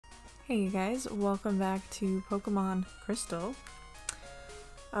Hey you guys, welcome back to Pokemon Crystal.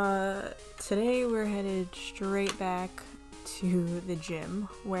 Today we're headed straight back to the gym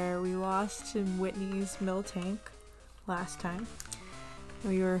where we lost to Whitney's Miltank last time.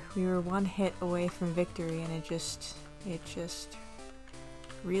 We were one hit away from victory and it just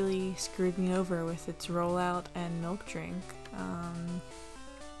really screwed me over with its rollout and milk drink.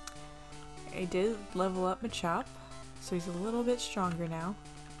 I did level up Machop, so he's a little bit stronger now.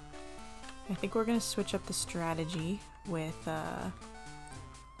 I think we're gonna switch up the strategy with, I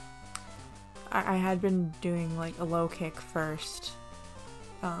had been doing like a low kick first,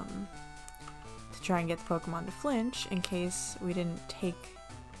 to try and get the Pokemon to flinch in case we didn't take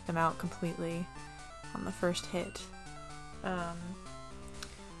them out completely on the first hit. But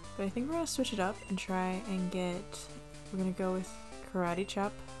I think we're gonna switch it up and try and we're gonna go with Karate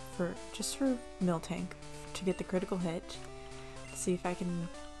Chop just for Miltank to get the critical hit. See if I can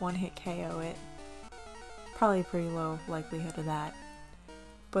one-hit KO it. Probably a pretty low likelihood of that.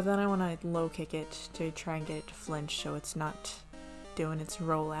 But then I want to low kick it to try and get it to flinch so it's not doing its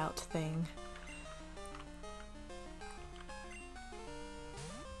rollout thing.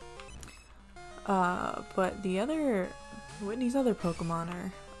 But Whitney's other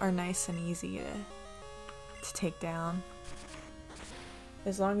Pokemon are nice and easy to take down.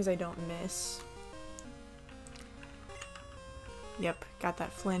 As long as I don't miss. Yep, got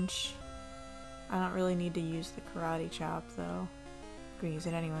that flinch. I don't really need to use the Karate Chop though. I'm gonna use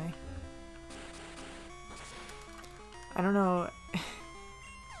it anyway. I don't know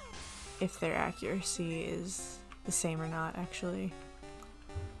if their accuracy is the same or not, actually.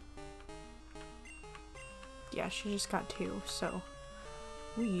 Yeah, she just got 2, so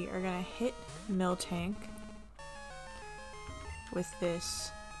we are gonna hit Miltank with this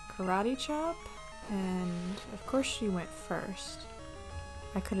Karate Chop, and of course she went first.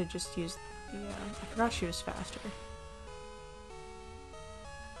 I could have just used the, I forgot she was faster.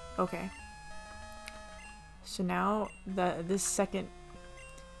 Okay. So now this second,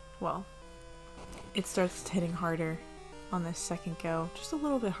 well, it starts hitting harder on this second go. Just a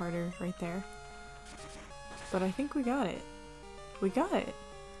little bit harder right there. But I think we got it. We got it.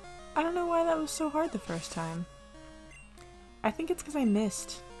 I don't know why that was so hard the first time. I think it's because I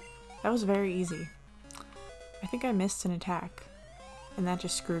missed. That was very easy. I think I missed an attack. And that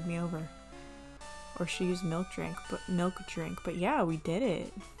just screwed me over. Or she used milk drink, but yeah, we did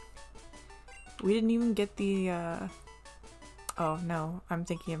it. We didn't even get the, oh no, I'm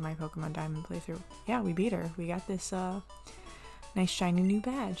thinking of my Pokemon Diamond playthrough. Yeah, we beat her. We got this, nice shiny new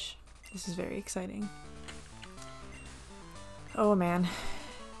badge. This is very exciting. Oh man,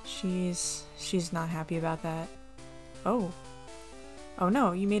 she's not happy about that. Oh. Oh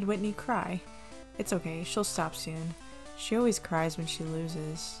no, you made Whitney cry. It's okay, she'll stop soon. She always cries when she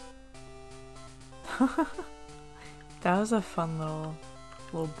loses. That was a fun little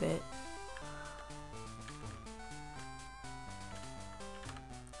bit.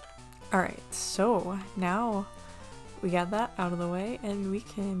 Alright, so now we got that out of the way and we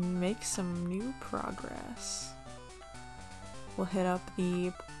can make some new progress. We'll hit up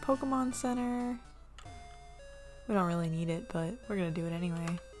the Pokemon Center. We don't really need it, but we're gonna do it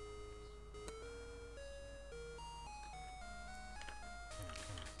anyway.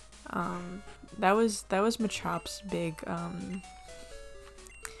 That was Machop's big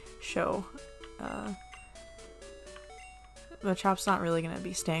show. Machop's not really gonna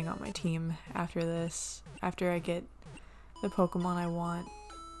be staying on my team after this, after I get the Pokemon I want.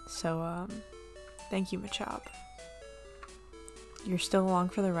 So thank you, Machop. You're still along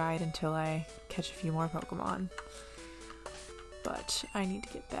for the ride until I catch a few more Pokemon. But I need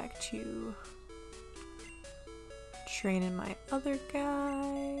to get back to training my other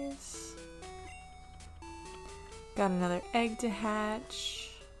guys. Got another egg to hatch.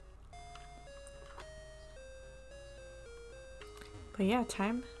 But yeah,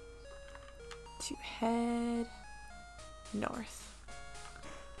 time to head north.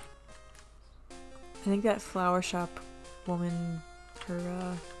 I think that flower shop woman,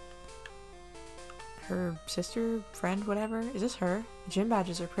 her sister, friend, whatever. Is this her? The gym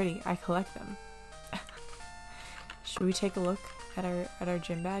badges are pretty. I collect them. Should we take a look at our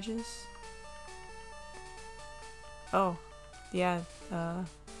gym badges? Oh, yeah, I'm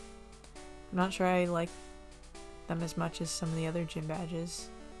not sure I like them as much as some of the other gym badges.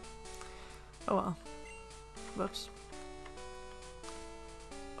 Oh well. Whoops.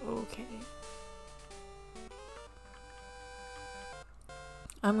 Okay.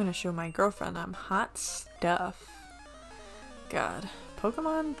 I'm gonna show my girlfriend I'm hot stuff. God,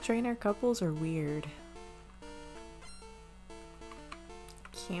 Pokemon trainer couples are weird.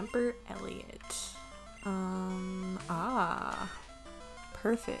 Camper Elliot.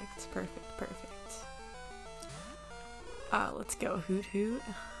 Perfect, perfect, perfect. Let's go, Hoot Hoot.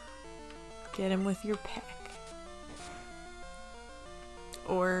 Get him with your peck.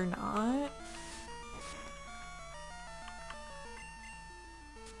 Or not.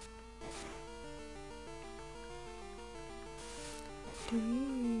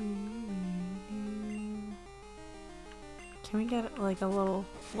 Can we get like a little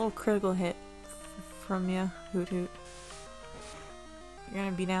critical hit from you, Hoot Hoot? You're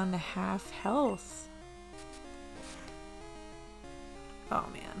gonna be down to half health. Oh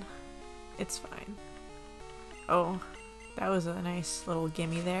man, it's fine. Oh, that was a nice little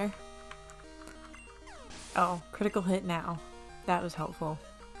gimme there. Oh, critical hit now. That was helpful.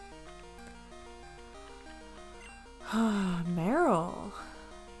 Meryl.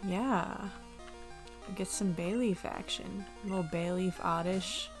 Yeah. Get some Bayleaf action. A little Bayleaf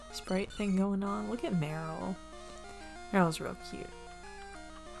oddish sprite thing going on. Look at Meryl. Meryl's real cute.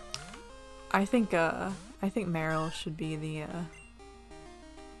 I think Meryl should be the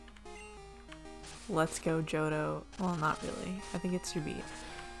Let's Go Johto. Well, not really. I think it should be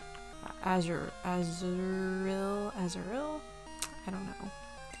Azuril? I don't know.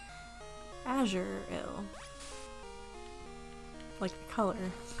 Azuril. Like the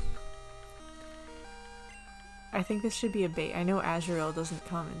color. I think this should be a bait. I know Azuril doesn't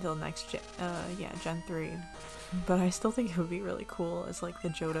come until next gen, Gen 3. But I still think it would be really cool as like the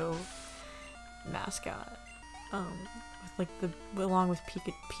Johto mascot. With like along with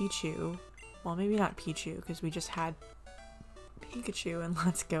Pichu. Well, maybe not Pichu, because we just had Pikachu and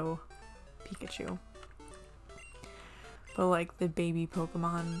Let's Go Pikachu. But like the baby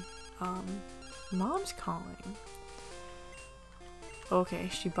Pokemon, Mom's calling. Okay,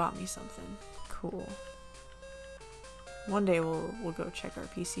 she bought me something. Cool. One day we'll go check our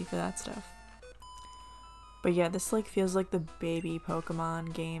PC for that stuff. But yeah, this like feels like the baby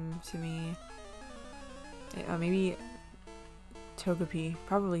Pokemon game to me. Maybe Togepi.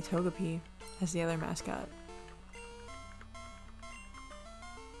 Probably Togepi as the other mascot.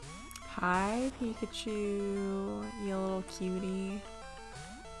 Hi, Pikachu, you little cutie.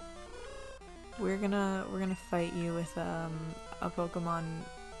 We're gonna fight you with a Pokemon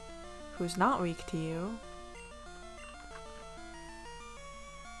who's not weak to you.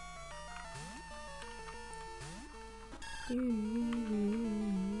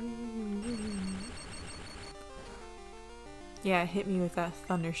 Yeah, hit me with that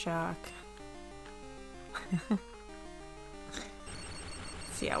Thunder Shock.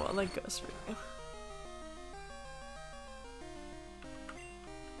 See how well that goes for you.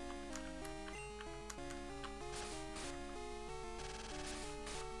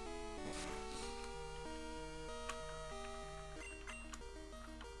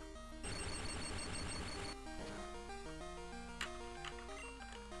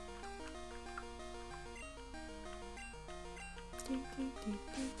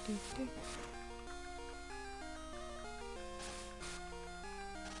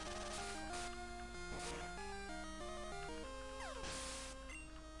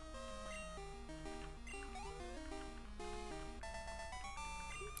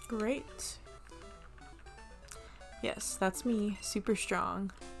 Great. Yes, that's me. Super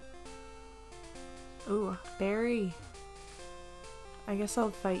strong. Ooh, Barry. I guess I'll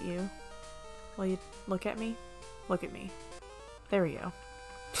fight you. Will you look at me? Look at me. There we go.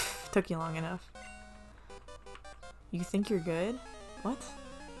 Took you long enough. You think you're good? What?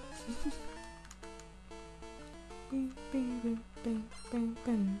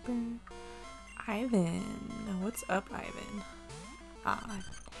 Ivan. What's up, Ivan?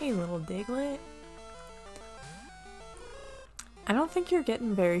 Hey little Diglett. I don't think you're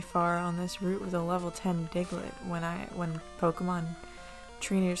getting very far on this route with a level 10 Diglett when Pokemon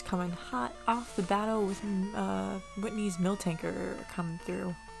trainers coming hot off the battle with Whitney's Miltank are coming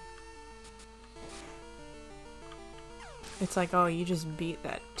through. It's like, oh, you just beat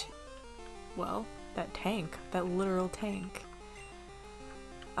that tank, that literal tank.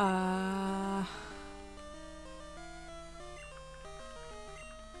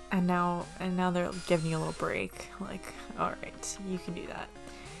 And now they're giving you a little break. Like, alright, you can do that.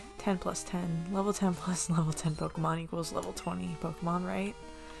 10 plus 10. Level 10 plus level 10 Pokemon equals level 20 Pokemon, right?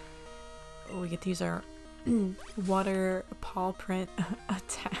 We get to use our water paw print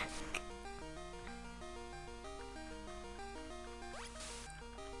attack.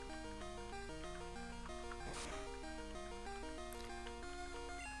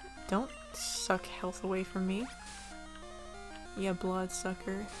 Don't suck health away from me. Yeah,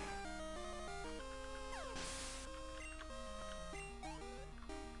 bloodsucker.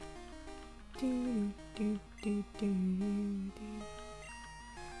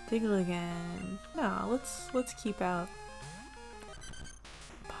 Diggle again. No, let's keep out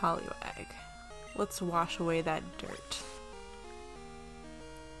Poliwag. Let's wash away that dirt.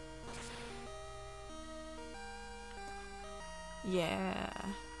 Yeah.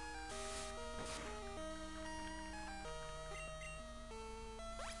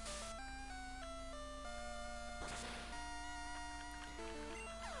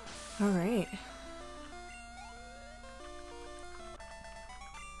 All right.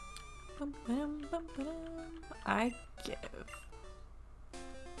 I give.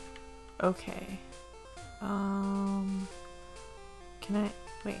 Okay. Can I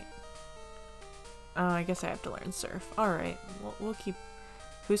wait? Oh, I guess I have to learn Surf. All right. We'll keep.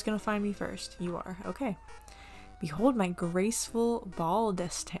 Who's gonna find me first? You are. Okay. Behold my graceful ball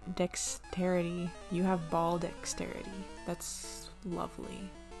dexterity. You have ball dexterity. That's lovely.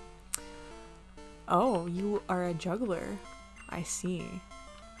 Oh, you are a juggler. I see.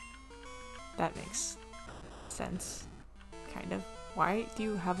 That makes sense. Kind of. Why do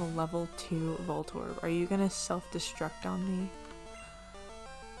you have a level 2 Voltorb? Are you gonna self-destruct on me?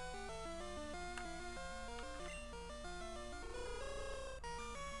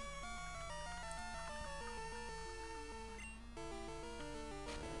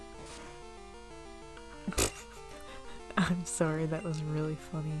 I'm sorry, that was really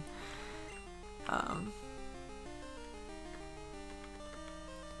funny.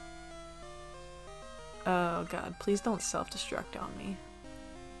 Oh god, please don't self-destruct on me.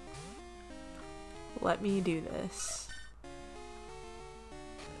 Let me do this.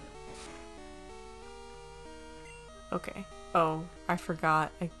 Okay. Oh, I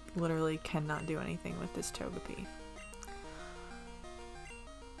forgot. I literally cannot do anything with this Togepi.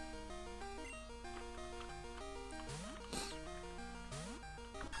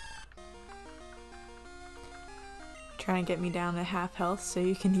 Trying to get me down to half health so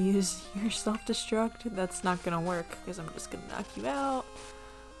you can use your self-destruct. That's not gonna work because I'm just gonna knock you out.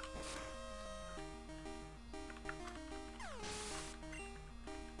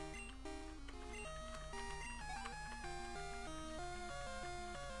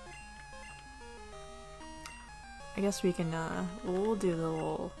 I guess we can we'll do the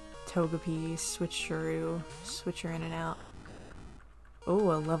little Togepi switcheroo, switcher in and out.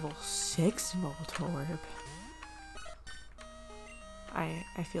 Oh, a level 6 Voltorb.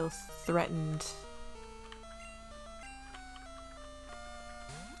 I feel threatened.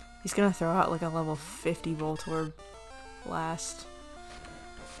 He's gonna throw out like a level 50 Voltorb last.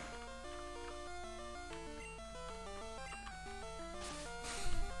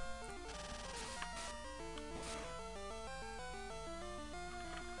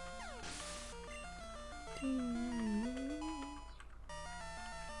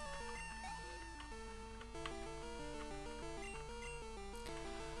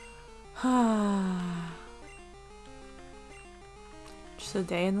 Just a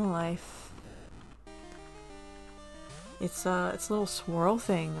day in the life. It's its little swirl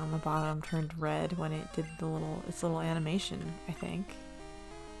thing on the bottom turned red when it did the its little animation, I think.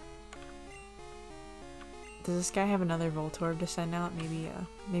 Does this guy have another Voltorb to send out? Maybe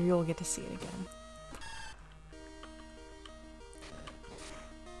we'll get to see it again.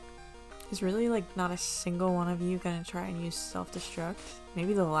 Is really like not a single one of you gonna try and use self-destruct?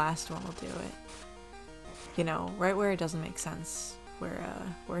 Maybe the last one will do it. You know, right where it doesn't make sense.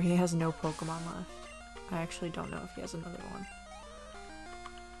 Where he has no Pokemon left. I actually don't know if he has another one.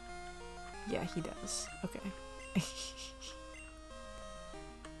 Yeah, he does. Okay.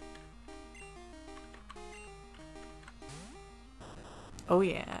 Oh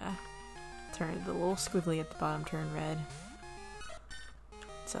yeah. Turn the little squiggly at the bottom turn red.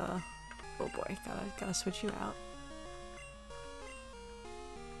 It's oh boy, gotta switch you out.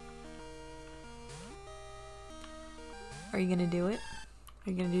 Are you gonna do it? Are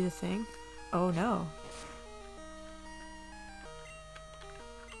you gonna do the thing? Oh no.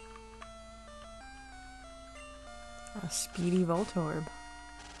 A speedy Voltorb.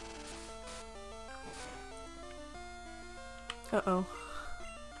 Uh-oh.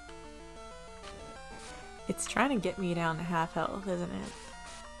 It's trying to get me down to half health, isn't it?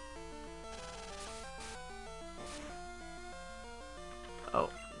 Oh,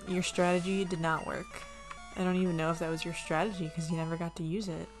 your strategy did not work. I don't even know if that was your strategy because you never got to use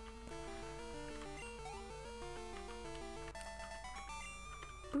it.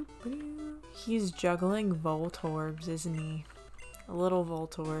 He's juggling Voltorbs, isn't he? Little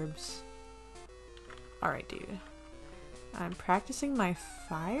Voltorbs. Alright, dude. I'm practicing my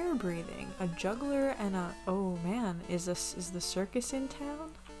fire breathing. A juggler and a... Oh man, is the circus in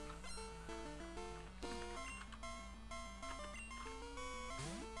town?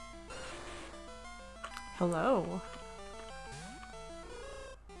 Hello.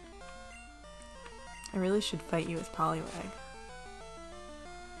 I really should fight you with Poliwag.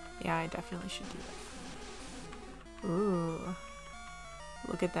 Yeah, I definitely should do that. Ooh.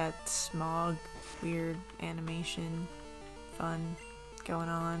 Look at that smog, weird animation, fun going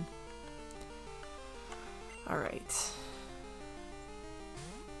on. Alright.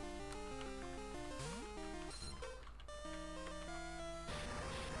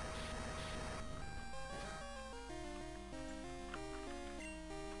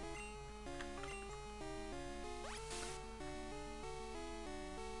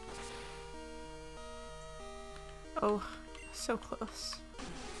 Oh, so close.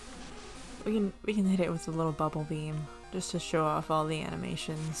 We can hit it with a little bubble beam just to show off all the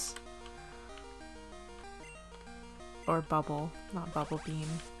animations. Or bubble, not bubble beam.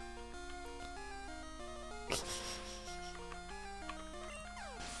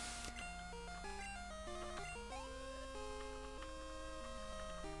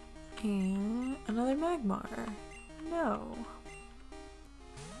 And another Magmar. No.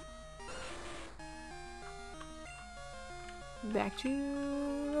 Back to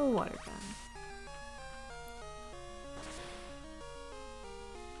the water gun.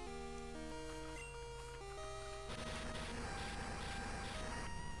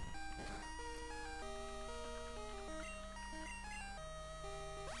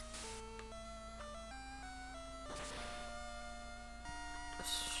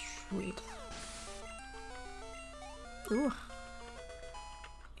 Sweet. Ooh.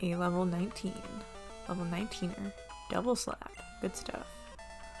 A level 19. Level 19er. Double slap. Good stuff.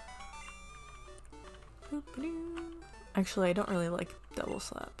 Actually, I don't really like double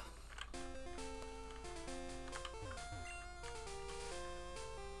slap.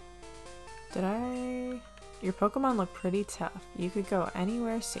 Did I... Your Pokemon look pretty tough. You could go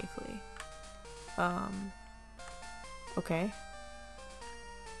anywhere safely. Okay.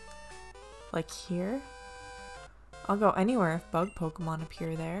 Like here? I'll go anywhere if bug Pokemon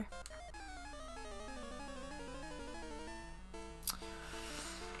appear there.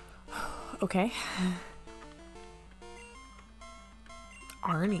 Okay.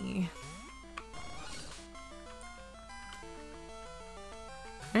 Arnie.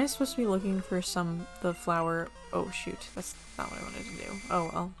 Am I supposed to be looking for the flower? Oh shoot, that's not what I wanted to do.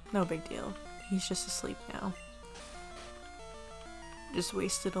 Oh well, no big deal. He's just asleep now. Just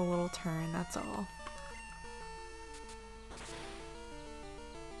wasted a little turn, that's all.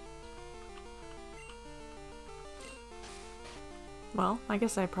 Well, I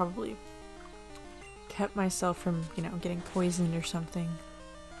guess I probably kept myself from, you know, getting poisoned or something.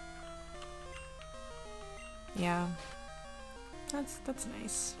 Yeah. That's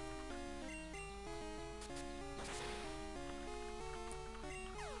nice.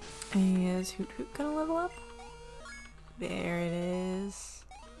 Is Hoot Hoot gonna level up? There it is.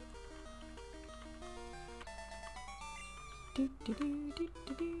 Do, do, do, do,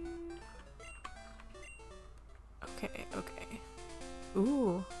 do, do. Okay, okay.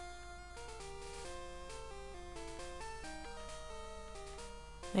 Ooh.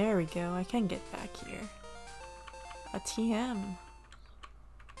 There we go, I can get back here. A TM.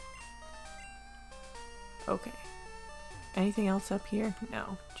 Okay. Anything else up here?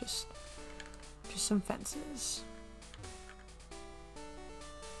 No, just some fences.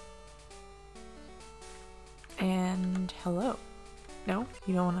 And hello. No,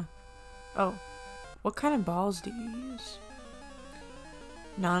 you don't wanna... Oh. What kind of balls do you use?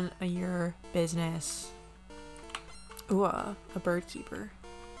 None of your business. Ooh, a bird keeper.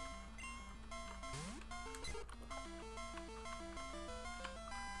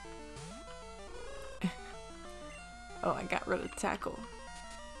 Oh, I got rid of tackle.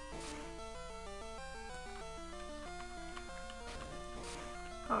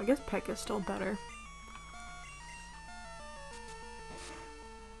 Oh, I guess Peck is still better.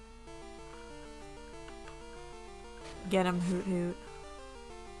 Get him, Hoot Hoot.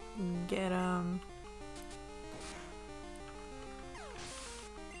 Get him.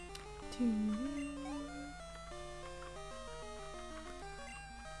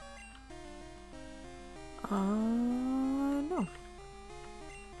 No.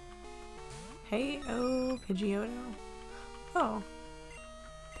 Hey, oh, Pidgeotto. Oh.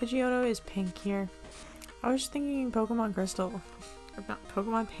 Pidgeotto is pink here. I was thinking Pokemon Crystal. Or not,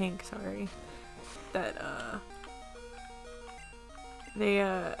 Pokemon Pink, sorry. That,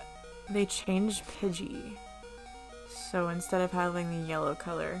 they changed Pidgey. So instead of having the yellow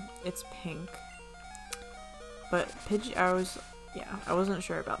color, it's pink. But I wasn't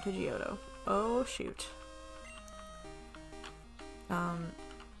sure about Pidgeotto. Oh shoot.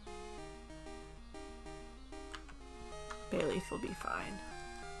 Bayleaf will be fine,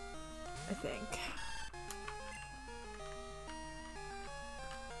 I think.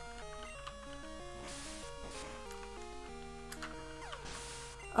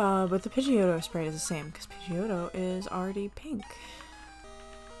 But the Pidgeotto sprite is the same, because Pidgeotto is already pink.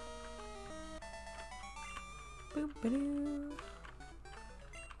 Boop-a-doo.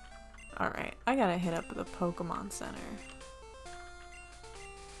 Alright, I gotta hit up the Pokemon Center.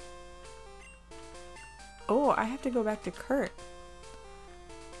 Oh, I have to go back to Kurt.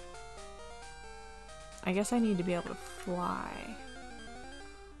 I guess I need to be able to fly.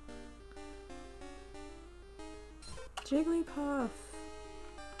 Jigglypuff!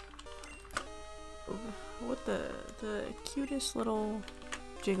 What the cutest little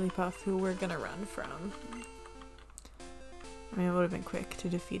Jigglypuff who we're gonna run from. I mean, it would have been quick to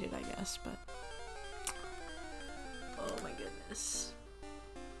defeat it, I guess, but... Oh my goodness.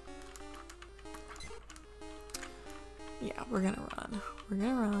 Yeah, we're gonna run. We're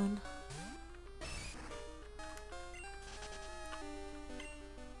gonna run.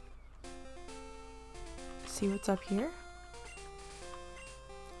 See what's up here?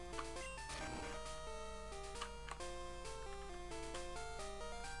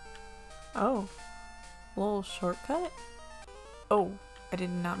 Oh, a little shortcut? Oh, I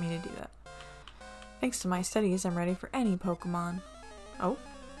did not mean to do that. Thanks to my studies, I'm ready for any Pokemon. Oh.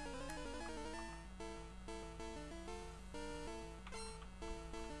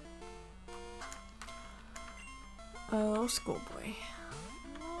 Oh, schoolboy.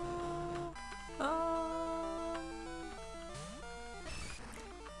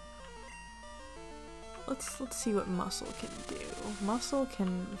 Let's see what Muscle can do. Muscle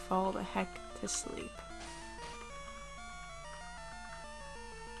can fall the heck to sleep.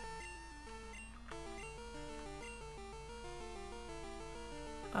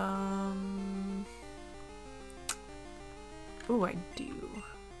 Ooh, I do.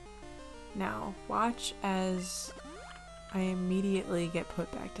 Now, watch as I immediately get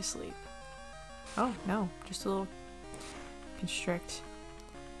put back to sleep. Oh, no, just a little constrict.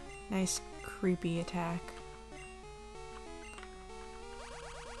 Nice creepy attack.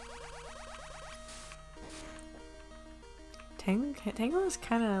 Tango is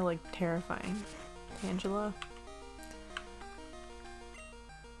kind of like terrifying. Tangela.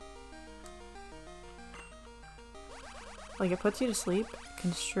 Like, it puts you to sleep,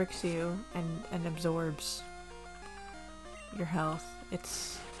 constricts you, and absorbs your health.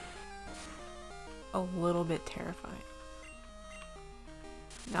 It's a little bit terrifying.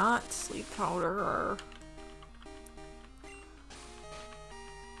 Not sleep powder.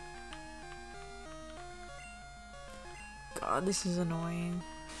 God, this is annoying.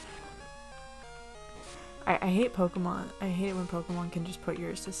 I hate Pokemon. I hate it when Pokemon can just put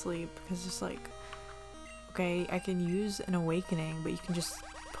yours to sleep, because it's like, okay, I can use an awakening, but you can just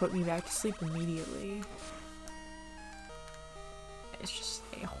put me back to sleep immediately. It's just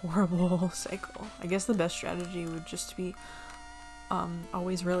a horrible cycle. I guess the best strategy would just be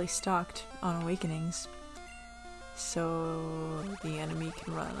always really stocked on awakenings, so the enemy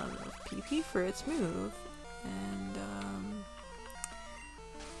can run out of PP for its move. And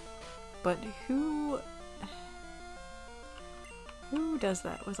but who does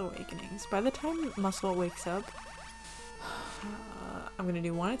that with awakenings? By the time Muscle wakes up, I'm gonna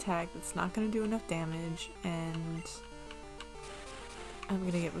do one attack that's not gonna do enough damage, and I'm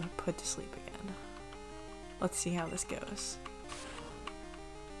gonna get put to sleep again. Let's see how this goes.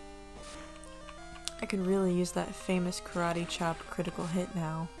 I could really use that famous karate chop critical hit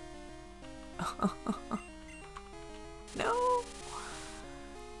now. No!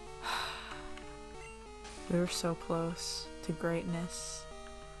 We were so close to greatness.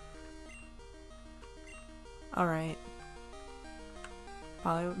 Alright.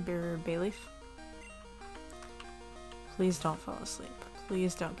 Bayleaf? Please don't fall asleep.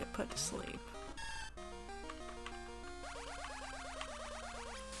 Please don't get put to sleep.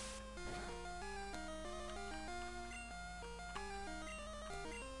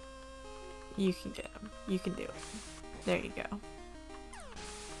 You can get him. You can do it. There you go.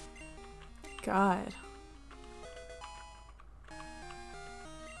 God.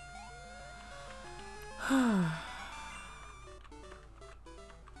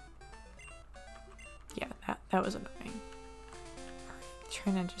 Yeah, that was annoying. Alright,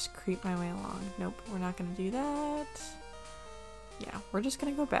 trying to just creep my way along. Nope, we're not gonna do that. Yeah, we're just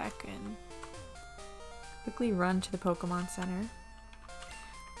gonna go back and quickly run to the Pokemon Center.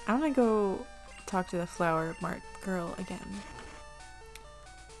 I'm gonna go talk to the Flower Mart girl again.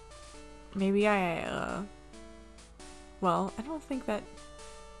 Maybe well, I don't think that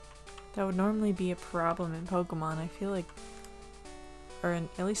That would normally be a problem in Pokemon. I feel like, or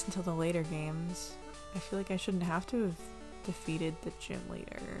at least until the later games, I feel like I shouldn't have to have defeated the gym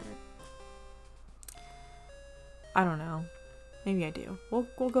leader. I don't know. Maybe I do.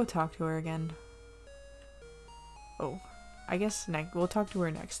 We'll go talk to her again. Oh, I guess we'll talk to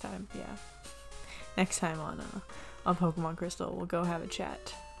her next time. Yeah, next time on Pokemon Crystal, we'll go have a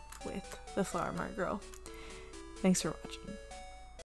chat with the Flower Mart girl. Thanks for watching.